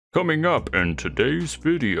Coming up in today's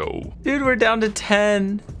video. Dude, we're down to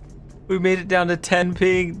 10. We made it down to 10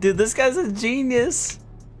 ping. Dude, this guy's a genius.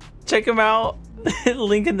 Check him out.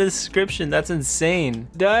 Link in the description. That's insane.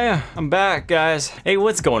 I'm back, guys. Hey,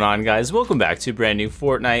 what's going on, guys? Welcome back to a brand new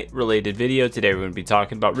Fortnite related video. Today we're going to be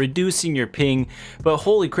talking about reducing your ping. But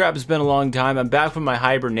holy crap, it's been a long time. I'm back from my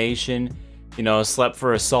hibernation. You know, slept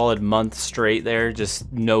for a solid month straight there.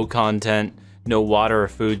 Just no content. No water or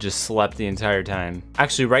food, just slept the entire time.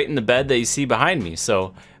 Actually, right in the bed that you see behind me.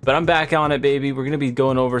 But I'm back on it, baby. We're gonna be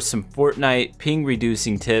going over some Fortnite ping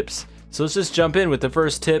reducing tips. So let's just jump in with the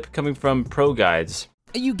first tip coming from Pro Guides.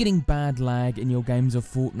 Are you getting bad lag in your games of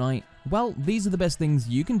Fortnite? Well, these are the best things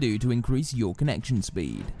you can do to increase your connection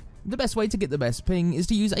speed. The best way to get the best ping is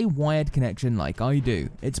to use a wired connection like I do.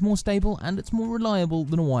 It's more stable and it's more reliable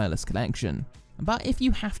than a wireless connection. But if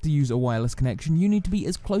you have to use a wireless connection, you need to be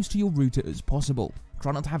as close to your router as possible.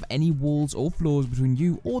 Try not to have any walls or floors between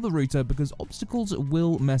you or the router because obstacles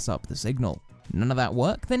will mess up the signal. None of that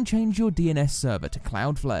work? Then change your DNS server to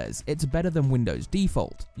Cloudflare's. It's better than Windows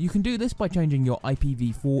default. You can do this by changing your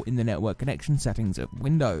IPv4 in the network connection settings of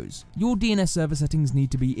Windows. Your DNS server settings need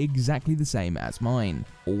to be exactly the same as mine.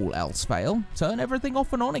 All else fail, turn everything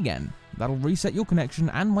off and on again. That'll reset your connection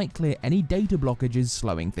and might clear any data blockages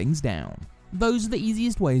slowing things down. Those are the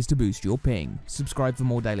easiest ways to boost your ping. Subscribe for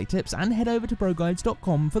more daily tips and head over to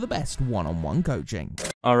ProGuides.com for the best one-on-one coaching.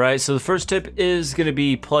 Alright, so the first tip is going to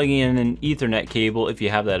be plugging in an Ethernet cable if you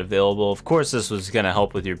have that available. Of course, this was going to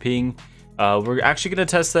help with your ping. We're actually going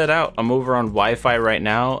to test that out. I'm over on Wi-Fi right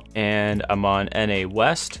now and I'm on NA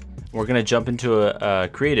West. We're going to jump into a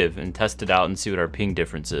creative and test it out and see what our ping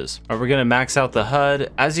difference is. We're going to max out the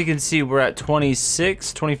HUD. As you can see, we're at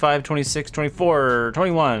 26, 25, 26, 24,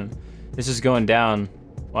 21. This is going down.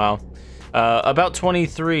 Wow. About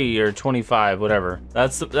 23 or 25, whatever.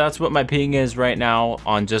 That's what my ping is right now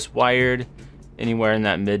on just wired, anywhere in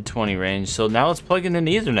that mid 20 range. So now let's plug in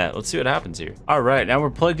Ethernet. Let's see what happens here. All right, now we're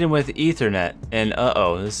plugged in with Ethernet, and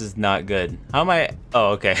this is not good. How am I? Oh,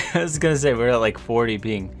 okay. I was gonna say we're at like 40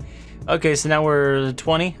 ping. Okay, so now we're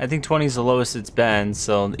 20. I think 20 is the lowest it's been.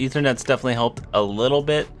 So Ethernet's definitely helped a little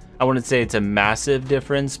bit. I wouldn't say it's a massive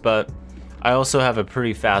difference, but I also have a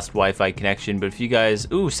pretty fast Wi-Fi connection, but if you guys,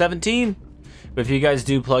 17! But if you guys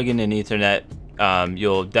do plug in an Ethernet,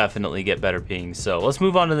 you'll definitely get better ping. So let's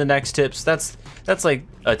move on to the next tips. That's like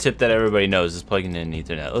a tip that everybody knows is plugging in an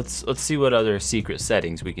Ethernet. Let's see what other secret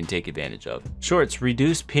settings we can take advantage of. Shorts,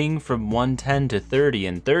 reduce ping from 110 to 30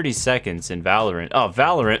 in 30 seconds in Valorant. Oh,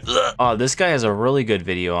 Valorant. Ugh. Oh, this guy has a really good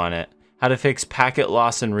video on it. How to fix packet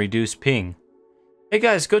loss and reduce ping. Hey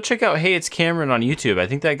guys, go check out Hey It's Cameron on YouTube. I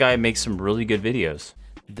think that guy makes some really good videos.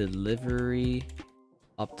 Delivery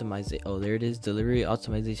optimization. Oh, there it is. Delivery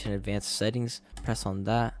optimization advanced settings. Press on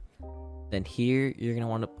that. Then here you're gonna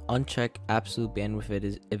want to uncheck absolute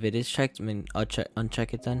bandwidth. If it is checked, I mean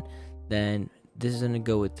uncheck it then this is gonna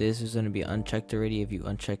go with this. This is gonna be unchecked already if you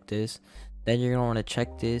uncheck this. Then you're gonna want to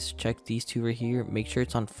check this, check these two right here. Make sure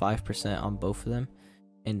it's on 5% on both of them.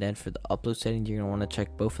 And then for the upload settings, you're going to want to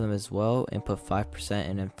check both of them as well and put 5%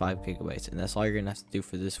 and then 5 gigabytes. And that's all you're going to have to do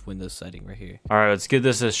for this Windows setting right here. All right, let's give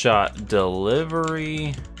this a shot.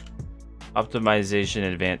 Delivery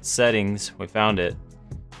optimization advanced settings. We found it.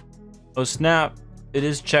 Oh snap, it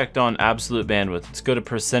is checked on absolute bandwidth. Let's go to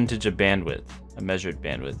percentage of bandwidth, a measured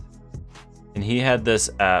bandwidth. And he had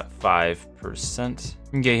this at 5%.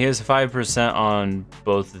 Okay, he has 5% on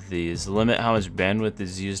both of these. Limit how much bandwidth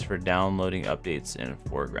is used for downloading updates in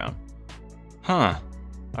foreground. Huh.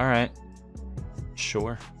 Alright.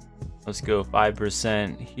 Sure. Let's go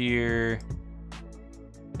 5% here.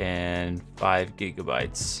 And 5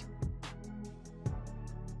 gigabytes.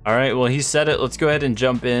 Alright, well he said it. Let's go ahead and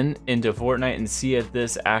jump into Fortnite and see if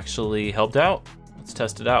this actually helped out. Let's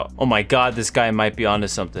test it out. Oh my god, this guy might be onto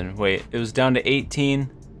something. Wait, it was down to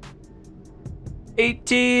 18.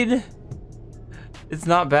 18! It's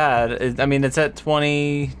not bad. I mean, it's at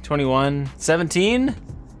 20, 21, 17?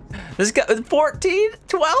 This guy, 14,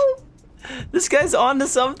 12? This guy's onto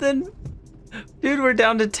something. Dude, we're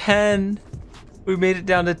down to 10. We made it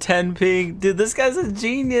down to 10 ping. Dude, this guy's a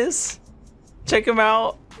genius. Check him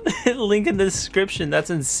out. Link in the description.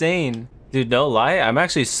 That's insane. Dude, no lie, I'm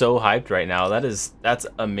actually so hyped right now. That's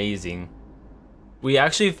amazing. We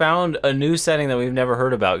actually found a new setting that we've never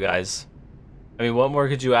heard about, guys. I mean, what more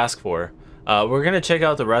could you ask for? We're gonna check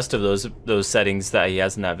out the rest of those settings that he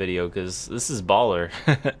has in that video because this is baller.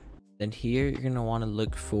 Then here you're gonna want to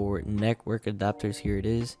look for network adapters. Here it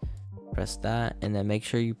is. Press that, and then make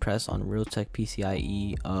sure you press on Realtek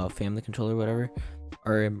PCIe family controller, whatever.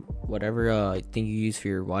 or whatever thing you use for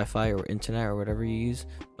your Wi-Fi or internet or whatever you use.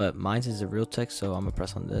 But mine's is a Realtek, so I'm gonna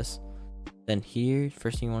press on this. Then here,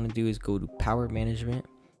 first thing you want to do is go to power management.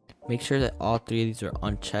 Make sure that all three of these are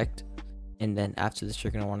unchecked, and then after this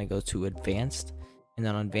you're gonna want to go to advanced, and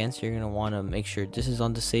then on advanced you're gonna want to make sure this is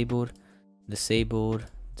on disabled, disabled,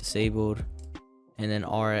 disabled, and then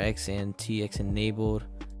RX and TX enabled,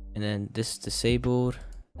 and then this is disabled,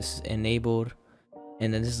 this is enabled,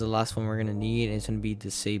 and then this is the last one we're gonna need, and it's gonna be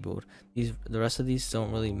disabled. The rest of these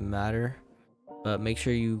don't really matter, but make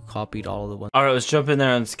sure you copied all of the ones. All right, let's jump in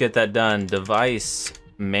there and let's get that done. Device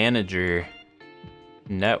manager,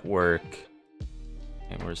 network,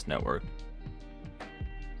 and where's network?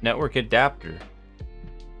 Network adapter.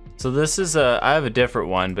 So this is I have a different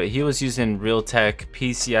one, but he was using Realtek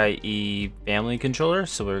PCIe family controller.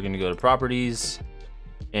 So we're gonna go to properties,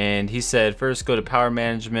 and he said first go to power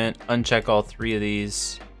management, uncheck all three of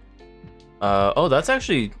these. Oh, that's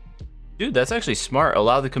actually, dude, that's actually smart.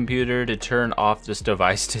 Allow the computer to turn off this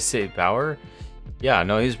device to save power. Yeah,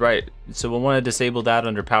 no, he's right. So we'll want to disable that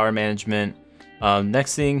under power management.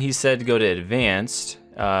 Next thing he said to go to advanced,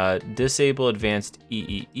 disable advanced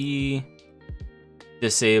EEE,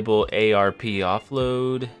 disable ARP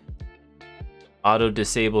offload, auto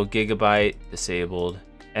disable gigabyte, disabled,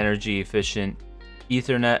 energy efficient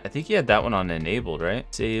Ethernet. I think he had that one on enabled, right?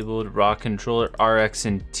 Disabled raw controller, RX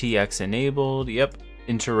and TX enabled. Yep.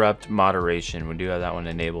 Interrupt moderation, we do have that one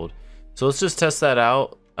enabled. So let's just test that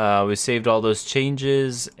out. We saved all those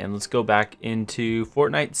changes, and let's go back into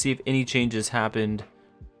Fortnite, see if any changes happened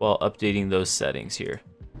while updating those settings here.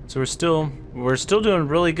 So we're still doing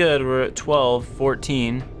really good. We're at 12,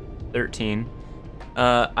 14, 13.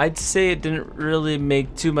 I'd say it didn't really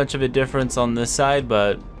make too much of a difference on this side,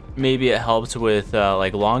 but maybe it helped with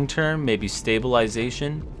like long-term, maybe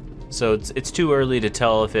stabilization. So it's too early to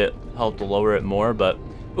tell if it helped to lower it more, but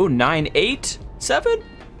ooh, 987.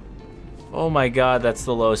 Oh my god, that's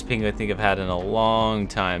the lowest ping I think I've had in a long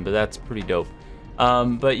time, but that's pretty dope.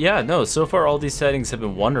 But yeah, no, so far all these settings have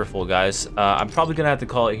been wonderful, guys. I'm probably gonna have to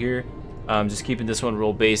call it here. Just keeping this one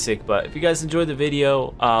real basic, but if you guys enjoyed the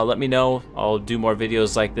video, let me know. I'll do more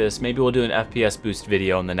videos like this. Maybe we'll do an FPS boost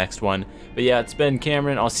video in the next one. But yeah, it's been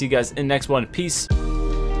Cameron. I'll see you guys in the next one. Peace.